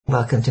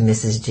Welcome to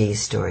Mrs.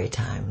 G's Story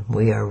Time.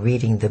 We are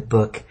reading the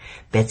book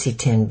Betsy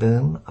Ten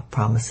Boom, A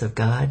Promise of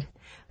God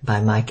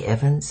by Mike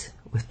Evans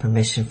with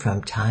permission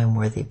from Time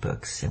Worthy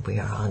Books. And we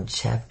are on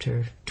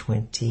chapter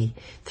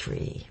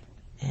 23.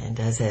 And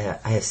as I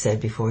have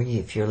said before,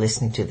 if you're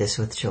listening to this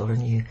with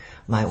children, you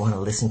might want to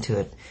listen to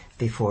it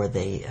before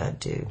they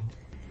do.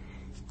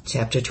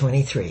 Chapter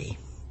 23.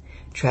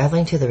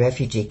 Traveling to the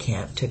refugee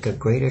camp took a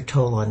greater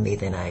toll on me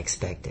than I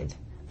expected,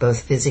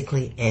 both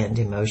physically and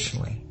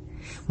emotionally.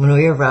 When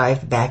we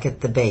arrived back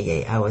at the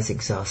Baye, I was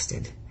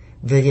exhausted.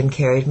 William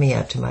carried me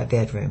up to my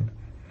bedroom.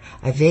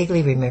 I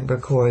vaguely remember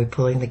Corey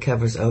pulling the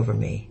covers over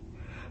me.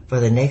 For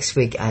the next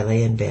week I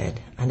lay in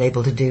bed,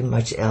 unable to do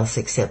much else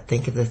except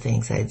think of the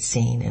things I had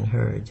seen and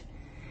heard.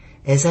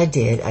 As I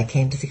did, I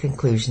came to the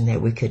conclusion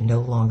that we could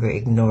no longer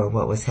ignore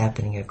what was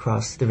happening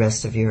across the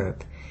rest of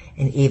Europe,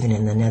 and even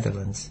in the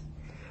Netherlands.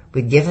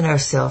 We'd given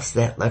ourselves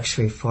that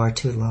luxury far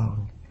too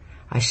long.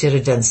 I should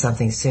have done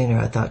something sooner,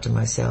 I thought to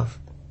myself.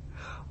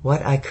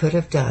 What I could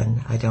have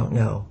done, I don't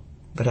know,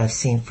 but I've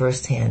seen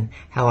firsthand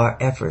how our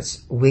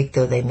efforts, weak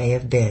though they may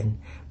have been,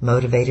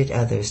 motivated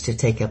others to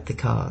take up the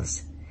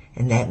cause,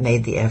 and that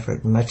made the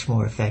effort much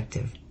more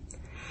effective.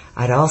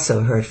 I'd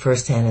also heard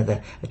firsthand of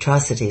the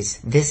atrocities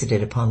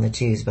visited upon the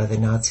Jews by the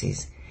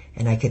Nazis,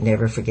 and I could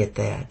never forget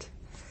that.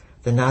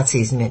 The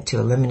Nazis meant to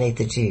eliminate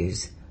the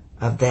Jews,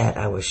 of that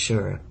I was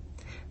sure.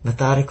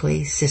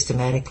 Methodically,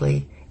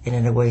 systematically, and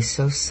in a way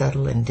so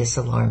subtle and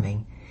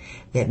disalarming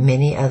that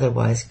many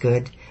otherwise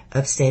good,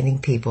 upstanding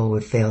people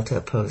would fail to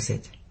oppose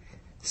it.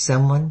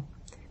 Someone,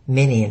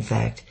 many in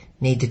fact,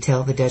 need to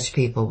tell the Dutch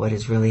people what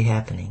is really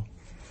happening.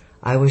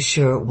 I was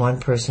sure one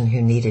person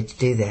who needed to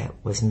do that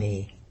was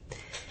me.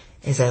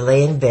 As I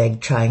lay in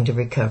bed trying to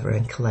recover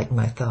and collect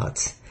my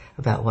thoughts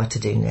about what to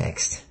do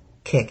next,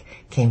 Kik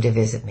came to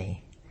visit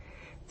me.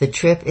 The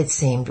trip, it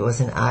seemed,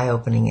 was an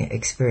eye-opening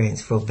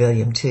experience for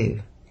William,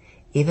 too.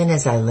 Even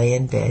as I lay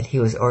in bed, he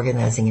was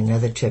organizing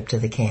another trip to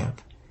the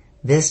camp,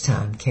 this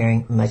time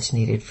carrying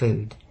much-needed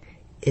food.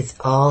 It's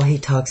all he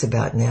talks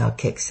about now,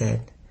 Kik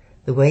said.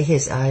 The way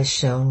his eyes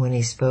shone when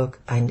he spoke,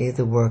 I knew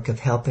the work of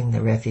helping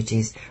the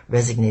refugees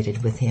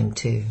resonated with him,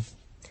 too.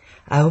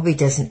 I hope he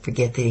doesn't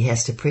forget that he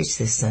has to preach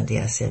this Sunday,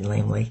 I said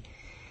lamely.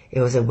 It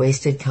was a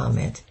wasted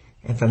comment,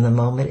 and from the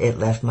moment it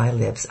left my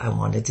lips, I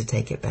wanted to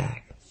take it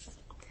back.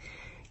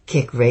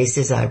 Kik raised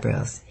his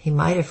eyebrows. He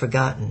might have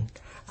forgotten.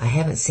 I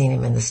haven't seen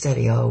him in the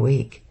study all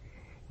week.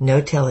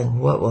 No telling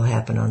what will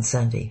happen on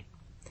Sunday.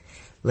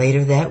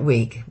 Later that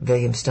week,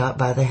 William stopped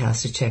by the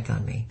house to check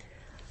on me.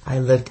 I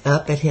looked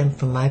up at him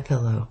from my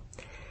pillow.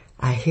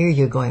 I hear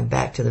you're going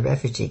back to the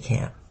refugee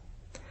camp.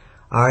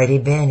 Already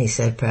been, he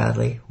said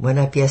proudly. Went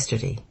up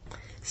yesterday.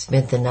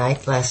 Spent the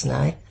night last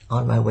night,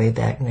 on my way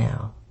back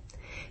now.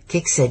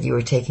 Kik said you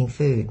were taking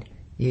food.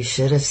 You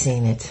should have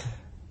seen it.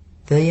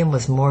 William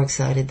was more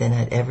excited than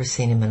I'd ever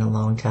seen him in a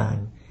long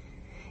time.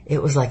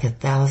 It was like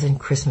 1,000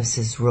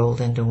 Christmases rolled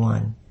into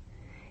one.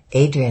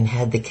 Adrian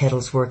had the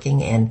kettles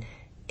working and...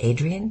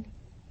 Adrian?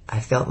 I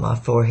felt my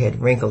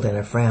forehead wrinkled in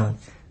a frown.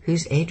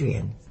 Who's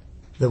Adrian?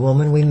 The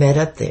woman we met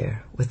up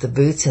there, with the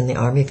boots and the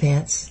army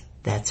pants?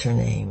 That's her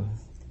name.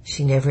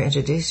 She never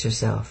introduced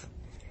herself.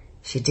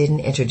 She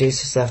didn't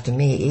introduce herself to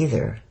me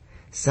either.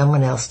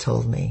 Someone else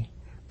told me.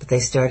 But they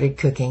started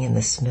cooking and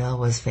the smell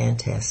was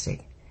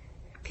fantastic.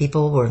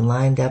 People were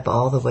lined up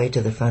all the way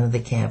to the front of the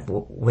camp,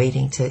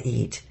 waiting to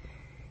eat.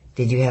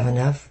 Did you have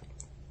enough?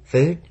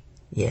 Food?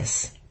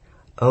 Yes.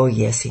 Oh,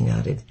 yes, he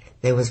nodded.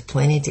 There was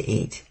plenty to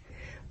eat,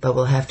 but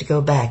we'll have to go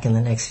back in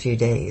the next few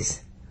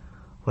days.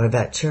 What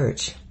about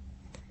church?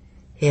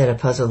 He had a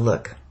puzzled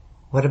look.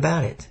 What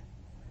about it?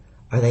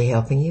 Are they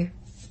helping you?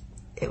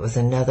 It was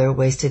another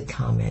wasted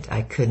comment.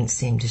 I couldn't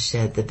seem to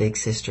shed the big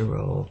sister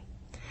role.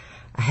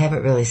 I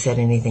haven't really said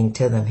anything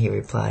to them, he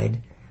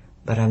replied,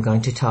 but I'm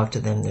going to talk to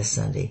them this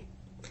Sunday.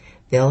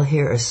 They'll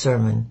hear a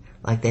sermon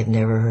like they've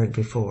never heard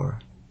before.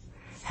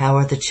 How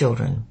are the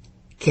children?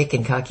 Kik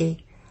and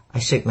Kaki? I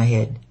shook my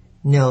head.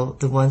 No,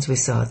 the ones we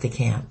saw at the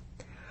camp.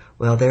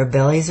 Well, their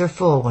bellies are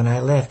full when I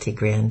left, he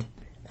grinned.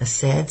 A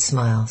sad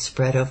smile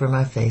spread over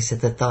my face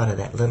at the thought of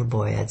that little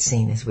boy I'd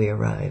seen as we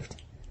arrived.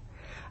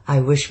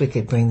 I wish we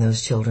could bring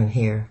those children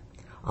here.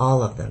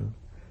 All of them.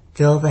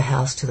 Fill the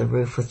house to the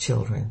roof with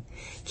children.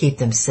 Keep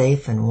them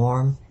safe and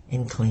warm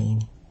and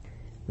clean.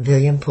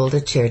 William pulled a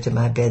chair to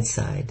my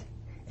bedside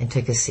and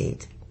took a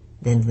seat,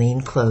 then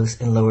leaned close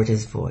and lowered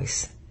his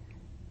voice.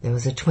 There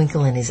was a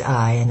twinkle in his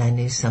eye and I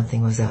knew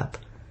something was up.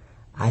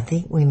 I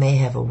think we may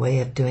have a way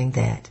of doing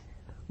that.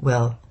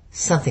 Well,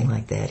 something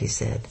like that, he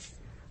said.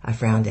 I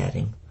frowned at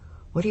him.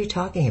 What are you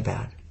talking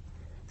about?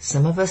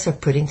 Some of us are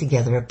putting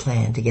together a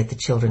plan to get the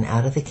children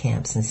out of the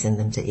camps and send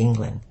them to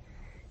England.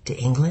 To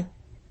England?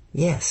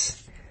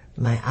 Yes.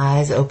 My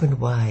eyes opened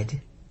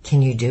wide.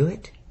 Can you do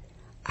it?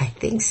 I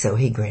think so,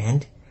 he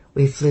grinned.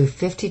 We flew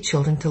 50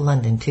 children to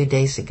London 2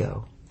 days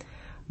ago.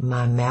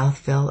 My mouth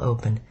fell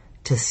open.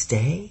 To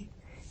stay?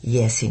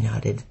 Yes, he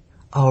nodded.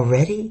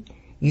 Already?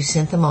 You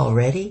sent them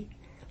already?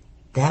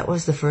 That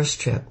was the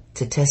first trip,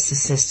 to test the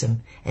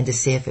system and to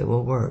see if it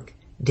will work.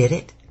 Did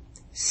it?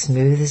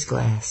 smooth as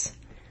glass.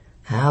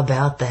 How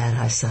about that,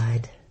 I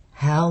sighed.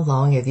 How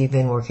long have you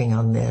been working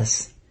on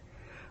this?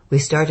 We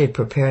started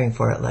preparing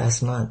for it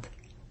last month.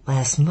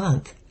 Last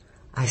month?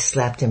 I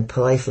slapped him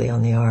playfully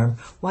on the arm.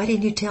 Why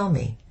didn't you tell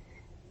me?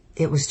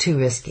 It was too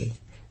risky.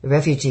 The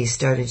refugees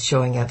started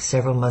showing up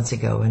several months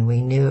ago, and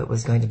we knew it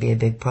was going to be a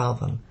big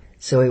problem.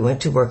 So we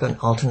went to work on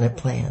alternate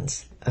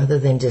plans, other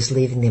than just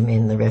leaving them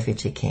in the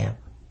refugee camp.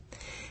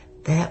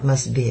 That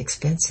must be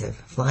expensive.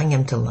 Flying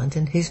them to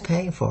London? Who's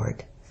paying for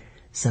it?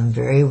 Some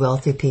very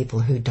wealthy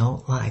people who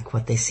don't like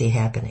what they see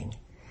happening.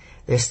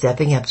 They're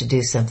stepping up to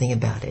do something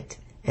about it,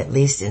 at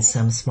least in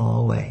some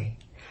small way.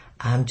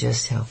 I'm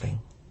just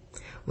helping.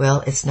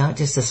 Well, it's not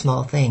just a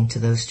small thing to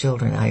those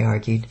children, I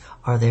argued,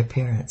 or their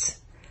parents.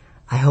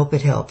 I hope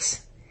it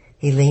helps.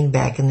 He leaned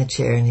back in the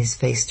chair and his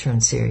face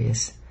turned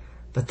serious.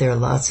 But there are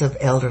lots of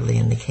elderly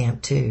in the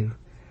camp too.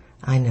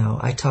 I know.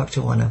 I talked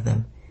to one of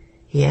them.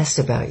 He asked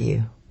about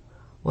you.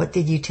 What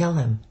did you tell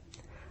him?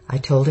 I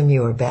told him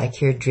you were back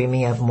here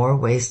dreaming up more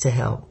ways to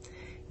help.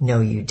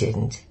 No, you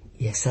didn't.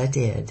 Yes, I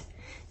did.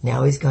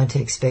 Now he's going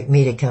to expect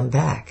me to come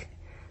back.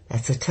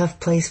 That's a tough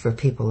place for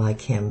people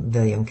like him,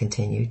 William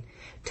continued.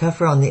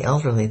 Tougher on the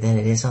elderly than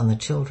it is on the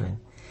children.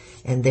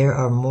 And there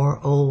are more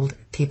old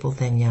people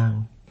than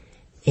young.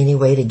 Any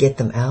way to get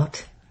them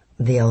out,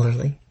 the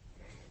elderly?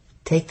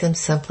 Take them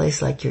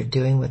someplace like you're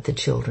doing with the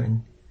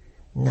children.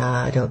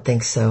 Nah, I don't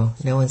think so.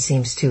 No one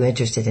seems too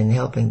interested in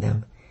helping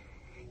them.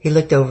 He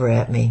looked over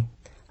at me.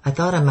 I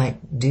thought I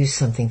might do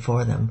something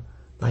for them.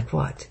 Like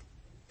what?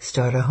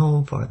 Start a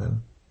home for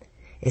them.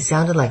 It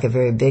sounded like a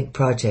very big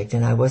project,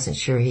 and I wasn't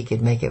sure he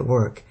could make it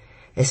work,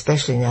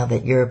 especially now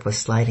that Europe was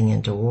sliding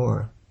into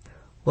war.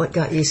 What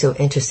got you so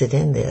interested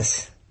in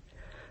this?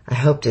 I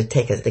hoped to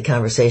take the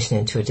conversation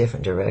into a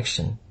different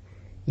direction.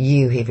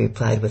 You, he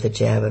replied with a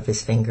jab of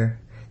his finger.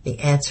 The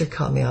answer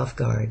caught me off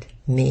guard.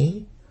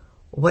 Me?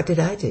 What did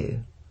I do?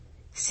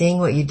 Seeing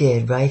what you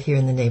did right here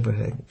in the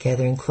neighborhood,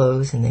 gathering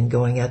clothes and then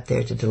going up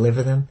there to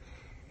deliver them.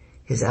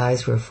 His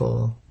eyes were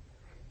full.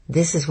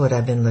 This is what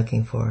I've been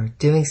looking for,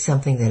 doing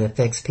something that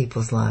affects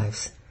people's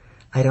lives.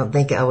 I don't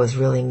think I was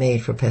really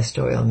made for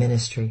pastoral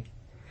ministry.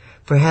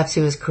 Perhaps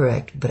he was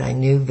correct, but I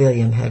knew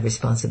William had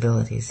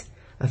responsibilities,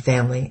 a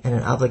family, and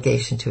an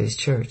obligation to his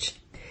church.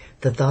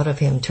 The thought of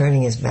him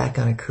turning his back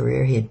on a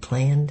career he had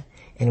planned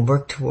and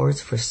worked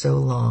towards for so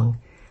long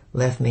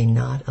left me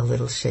not a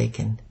little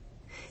shaken.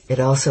 It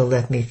also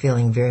left me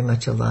feeling very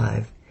much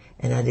alive,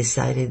 and I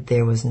decided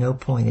there was no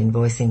point in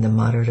voicing the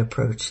moderate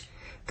approach.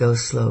 Go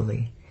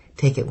slowly.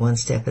 Take it one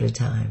step at a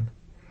time.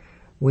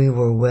 We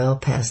were well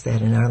past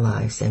that in our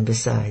lives, and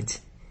besides,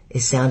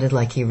 it sounded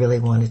like he really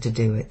wanted to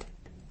do it.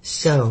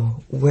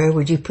 So, where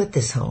would you put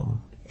this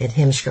home? At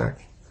Heemskerk,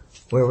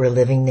 where we're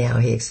living now,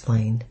 he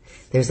explained.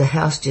 There's a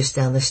house just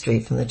down the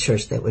street from the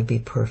church that would be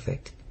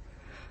perfect.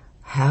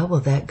 How will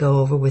that go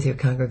over with your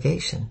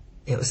congregation?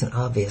 It was an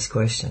obvious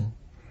question.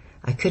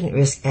 I couldn't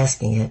risk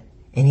asking it,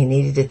 and he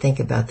needed to think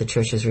about the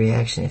church's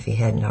reaction if he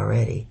hadn't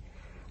already.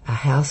 A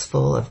house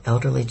full of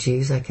elderly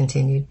Jews, I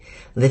continued,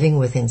 living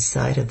within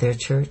sight of their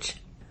church?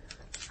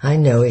 I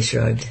know, he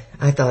shrugged.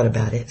 I thought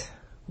about it,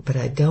 but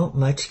I don't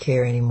much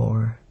care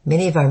anymore.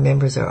 Many of our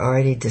members are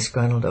already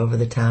disgruntled over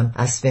the time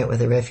I spent with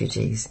the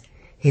refugees.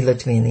 He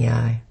looked me in the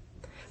eye.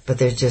 But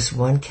there's just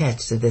one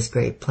catch to this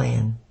great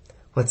plan.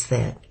 What's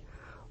that?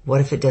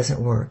 What if it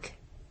doesn't work?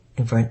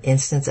 And for an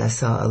instant I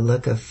saw a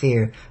look of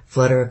fear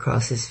flutter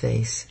across his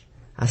face.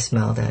 I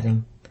smiled at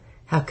him.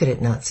 How could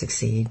it not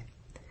succeed?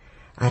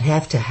 I'd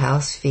have to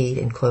house, feed,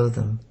 and clothe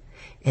them,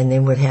 and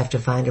then would have to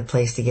find a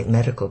place to get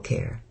medical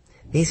care.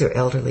 These are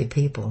elderly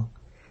people.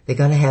 They're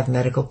going to have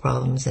medical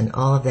problems, and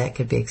all of that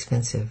could be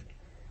expensive.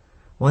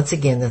 Once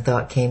again the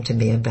thought came to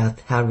me about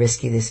how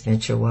risky this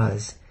venture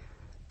was.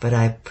 But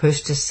I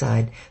pushed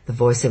aside the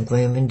voice of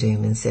gloom and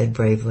doom and said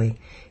bravely,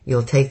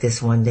 You'll take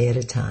this one day at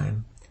a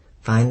time.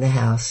 Find the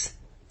house,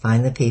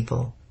 find the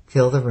people,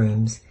 fill the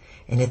rooms,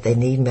 and if they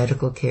need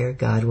medical care,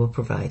 God will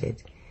provide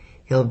it.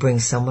 He'll bring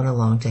someone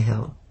along to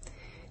help.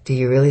 Do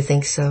you really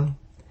think so?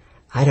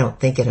 I don't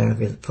think it, I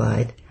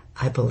replied.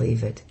 I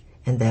believe it,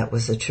 and that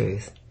was the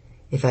truth.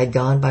 If I'd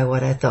gone by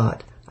what I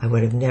thought, I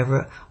would have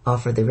never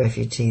offered the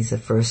refugees the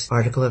first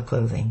article of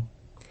clothing.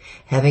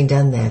 Having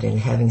done that and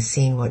having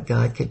seen what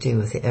God could do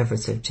with the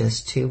efforts of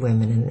just 2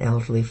 women and an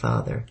elderly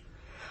father,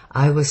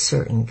 I was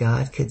certain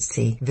God could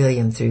see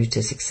William through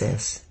to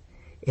success.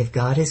 If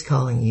God is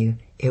calling you,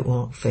 it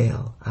won't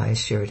fail, I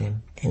assured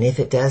him. And if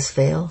it does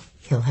fail,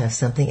 he'll have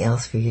something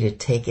else for you to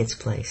take its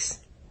place.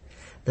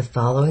 The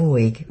following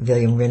week,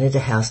 William rented a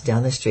house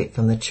down the street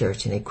from the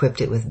church and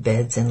equipped it with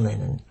beds and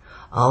linen,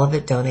 all of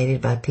it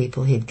donated by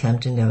people he'd come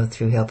to know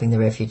through helping the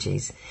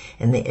refugees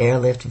and the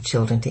airlift of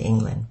children to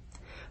England.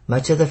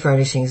 Much of the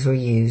furnishings were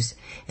used,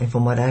 and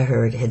from what I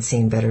heard, had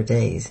seen better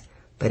days,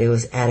 but it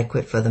was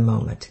adequate for the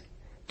moment.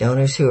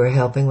 Donors who were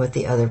helping with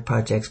the other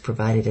projects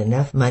provided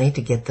enough money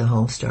to get the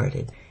home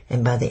started,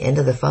 and by the end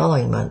of the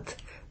following month,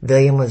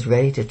 William was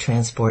ready to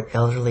transport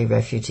elderly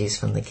refugees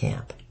from the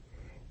camp.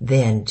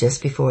 Then,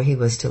 just before he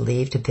was to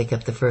leave to pick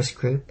up the first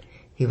group,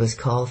 he was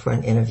called for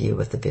an interview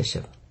with the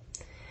bishop.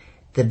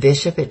 The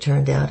bishop, it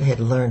turned out,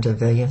 had learned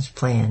of William's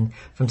plan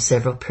from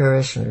several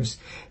parishioners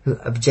who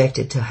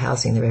objected to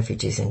housing the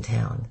refugees in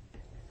town.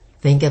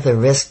 Think of the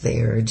risk,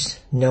 they urged.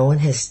 No one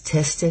has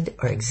tested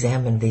or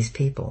examined these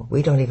people.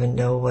 We don't even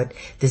know what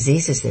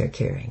diseases they're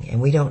carrying, and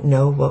we don't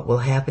know what will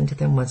happen to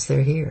them once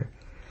they're here.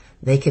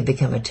 They could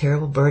become a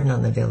terrible burden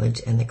on the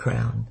village and the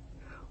crown.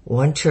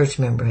 One church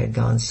member had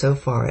gone so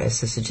far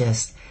as to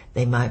suggest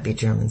they might be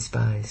German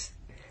spies.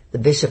 The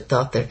bishop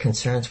thought their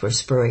concerns were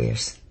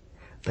spurious,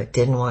 but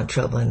didn't want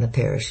trouble in the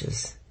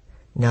parishes.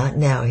 Not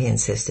now, he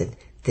insisted.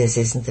 This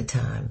isn't the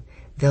time.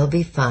 They'll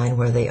be fine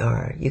where they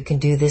are. You can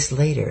do this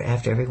later,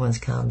 after everyone's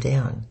calmed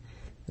down.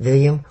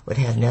 William would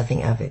have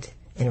nothing of it,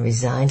 and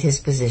resigned his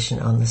position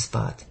on the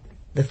spot.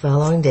 The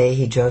following day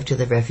he drove to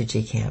the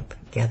refugee camp,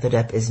 gathered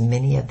up as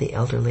many of the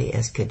elderly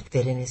as could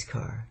fit in his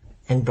car,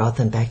 and brought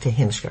them back to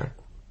Heemskerk.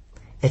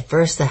 At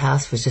first the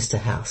house was just a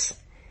house.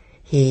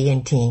 He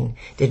and Tien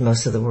did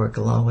most of the work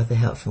along with the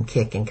help from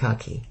Kik and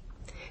Kaki.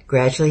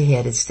 Gradually he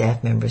added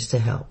staff members to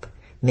help,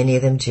 many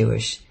of them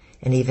Jewish,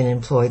 and even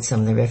employed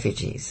some of the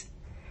refugees.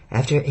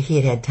 After he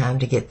had had time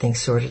to get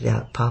things sorted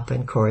out, Papa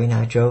and Corey and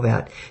I drove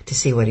out to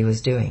see what he was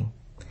doing.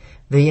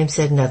 William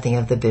said nothing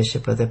of the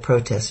bishop or the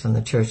protests from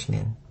the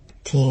churchmen.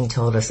 Tien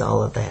told us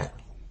all of that.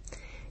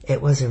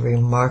 It was a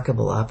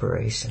remarkable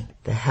operation.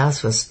 The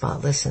house was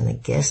spotless and the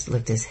guests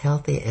looked as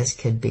healthy as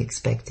could be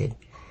expected.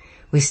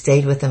 We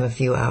stayed with them a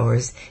few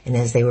hours, and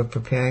as they were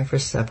preparing for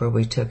supper,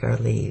 we took our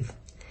leave.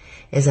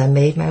 As I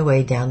made my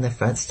way down the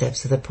front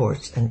steps of the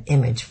porch, an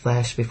image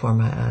flashed before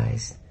my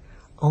eyes.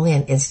 Only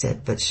an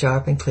instant, but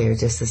sharp and clear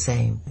just the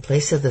same. In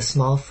place of the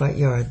small front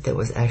yard that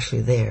was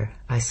actually there,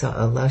 I saw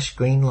a lush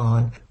green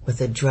lawn with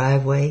a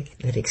driveway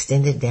that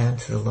extended down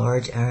to the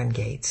large iron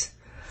gates.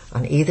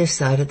 On either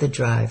side of the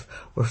drive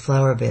were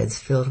flower beds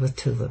filled with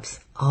tulips,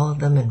 all of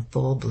them in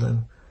full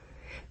bloom.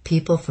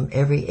 People from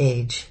every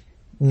age,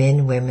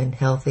 men, women,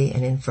 healthy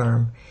and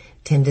infirm,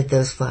 tended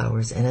those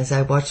flowers, and as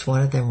I watched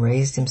one of them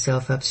raised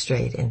himself up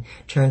straight and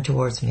turned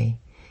towards me,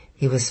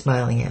 he was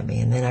smiling at me,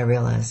 and then I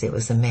realized it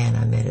was the man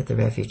I met at the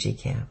refugee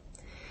camp.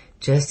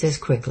 Just as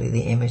quickly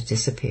the image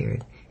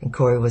disappeared, and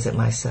Corey was at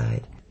my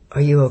side.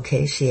 "Are you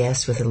okay?" she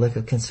asked with a look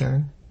of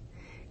concern.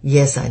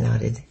 "Yes," I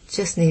nodded.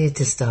 "Just needed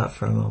to stop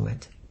for a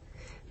moment."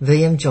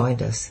 William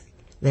joined us.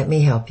 "Let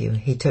me help you."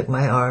 He took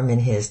my arm in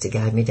his to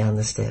guide me down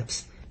the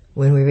steps.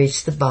 When we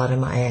reached the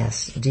bottom, I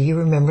asked, "Do you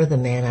remember the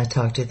man I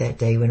talked to that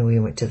day when we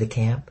went to the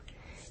camp?"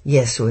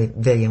 "Yes,"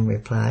 William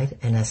replied,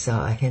 and I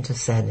saw a hint of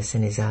sadness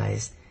in his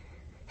eyes.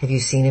 "Have you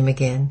seen him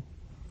again?"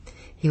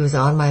 "He was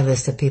on my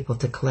list of people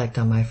to collect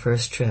on my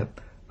first trip,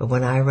 but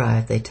when I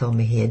arrived they told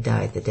me he had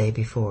died the day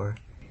before."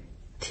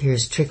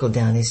 Tears trickled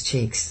down his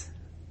cheeks.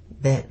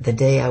 The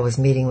day I was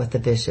meeting with the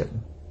bishop.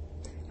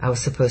 I was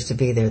supposed to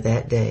be there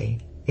that day.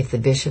 If the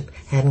bishop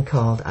hadn't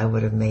called, I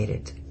would have made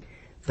it.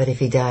 "But if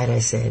he died," I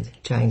said,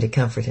 trying to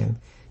comfort him,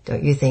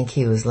 "don't you think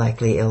he was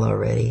likely ill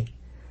already?"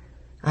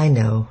 "I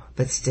know,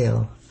 but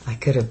still, I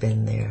could have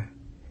been there."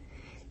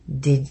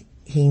 "Did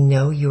he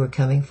know you were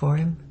coming for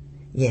him?"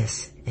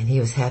 "Yes, and he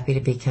was happy to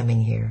be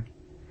coming here."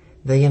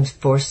 William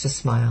forced a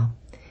smile.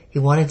 "He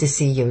wanted to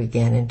see you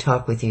again and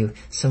talk with you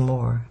some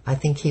more. I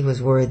think he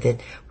was worried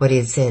that what he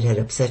had said had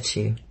upset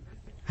you."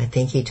 "I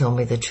think he told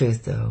me the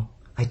truth, though."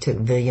 I took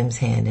William's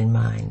hand in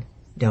mine.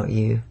 "Don't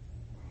you?"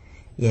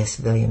 "Yes,"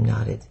 William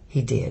nodded.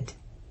 "He did.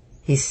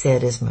 He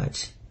said as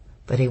much,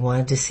 but he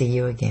wanted to see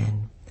you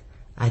again.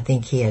 I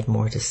think he had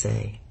more to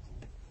say."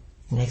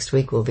 Next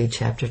week will be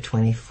chapter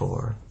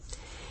 24.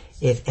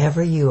 If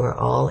ever you are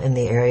all in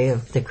the area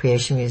of the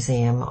Creation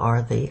Museum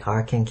or the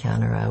Ark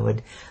Encounter, I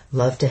would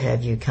love to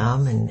have you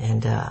come,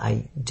 and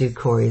I do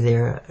Corey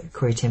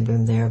Ten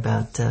Boom there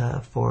about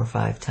 4 or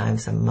 5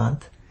 times a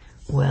month.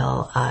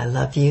 Well, I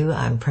love you,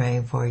 I'm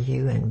praying for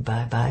you, and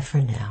bye-bye for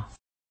now.